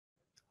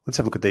Let's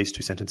have a look at these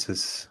two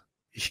sentences.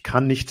 Ich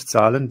kann nicht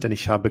zahlen, denn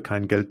ich habe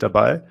kein Geld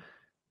dabei.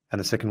 And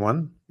the second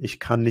one, ich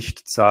kann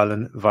nicht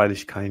zahlen, weil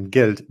ich kein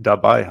Geld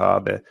dabei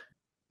habe.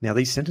 Now,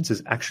 these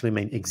sentences actually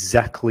mean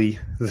exactly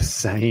the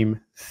same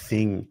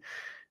thing.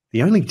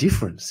 The only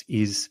difference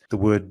is the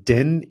word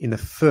denn in the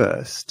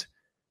first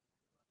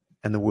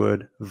and the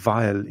word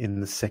weil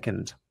in the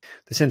second.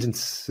 The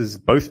sentences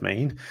both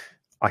mean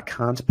I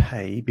can't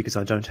pay because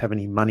I don't have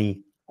any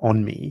money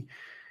on me.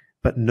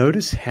 But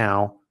notice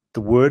how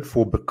the word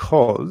for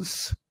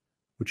because,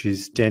 which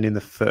is denn in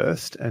the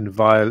first and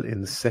weil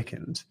in the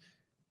second,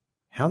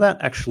 how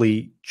that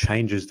actually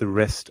changes the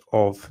rest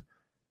of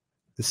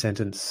the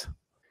sentence.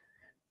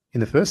 In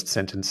the first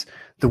sentence,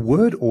 the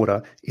word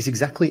order is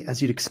exactly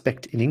as you'd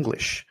expect in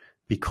English,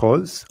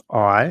 because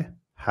I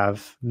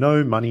have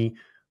no money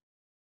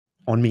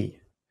on me.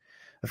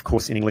 Of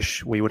course, in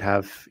English, we would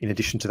have, in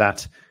addition to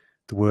that,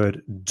 the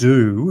word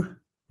do,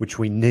 which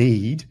we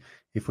need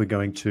if we're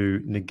going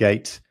to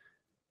negate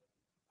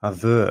a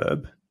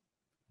verb,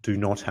 do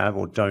not have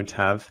or don't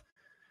have.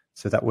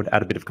 So that would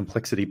add a bit of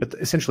complexity, but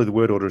essentially the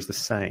word order is the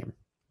same.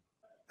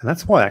 And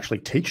that's why I actually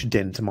teach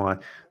denn to my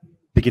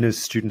beginners,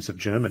 students of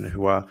German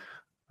who are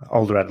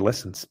older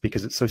adolescents,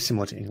 because it's so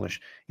similar to English.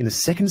 In the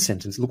second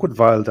sentence, look what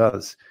weil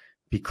does.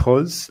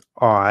 Because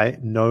I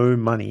no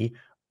money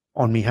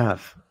on me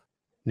have.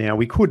 Now,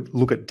 we could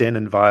look at denn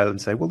and weil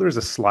and say, well, there is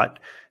a slight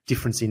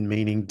difference in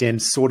meaning. Den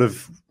sort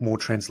of more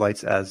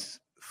translates as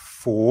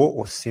for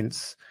or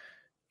since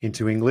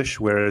into English,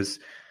 whereas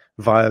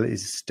weil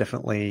is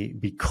definitely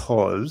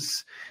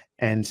because.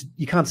 And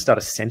you can't start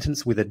a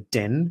sentence with a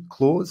denn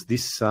clause.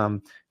 This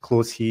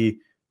clause here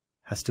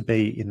has to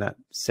be in that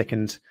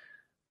second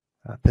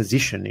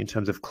position in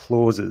terms of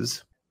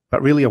clauses.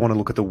 But really, I want to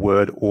look at the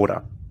word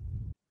order.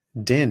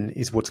 Denn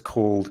is what's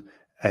called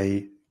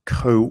a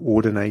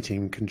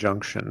coordinating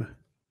conjunction.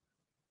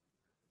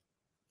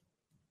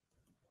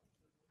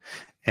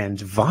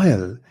 And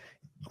weil,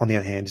 on the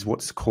other hand, is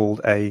what's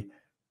called a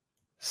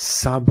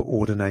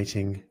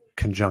subordinating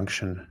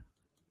conjunction.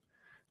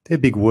 They're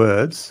big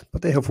words,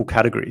 but they're helpful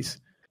categories.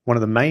 One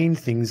of the main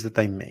things that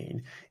they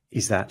mean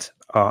is that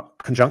a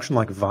conjunction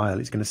like weil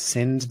is going to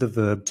send the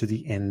verb to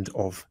the end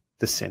of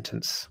the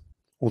sentence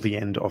or the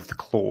end of the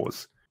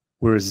clause,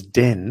 whereas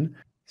denn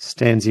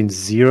stands in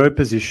zero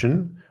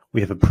position.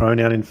 We have a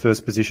pronoun in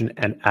first position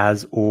and,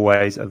 as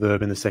always, a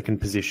verb in the second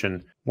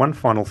position. One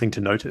final thing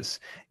to notice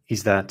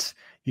is that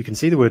you can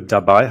see the word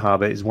dabei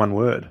habe is one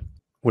word,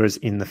 whereas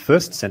in the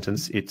first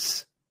sentence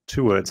it's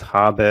two words,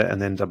 habe and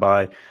then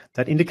dabei.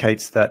 That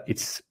indicates that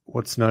it's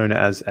what's known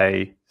as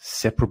a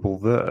separable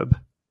verb.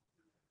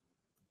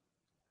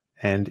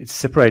 And it's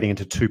separating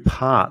into two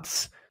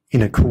parts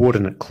in a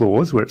coordinate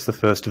clause where it's the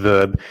first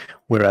verb,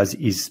 whereas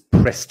is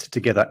pressed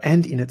together,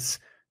 and in its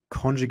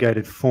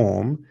conjugated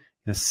form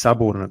in a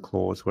subordinate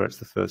clause where it's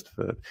the first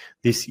verb.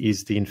 This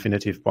is the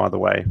infinitive, by the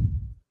way.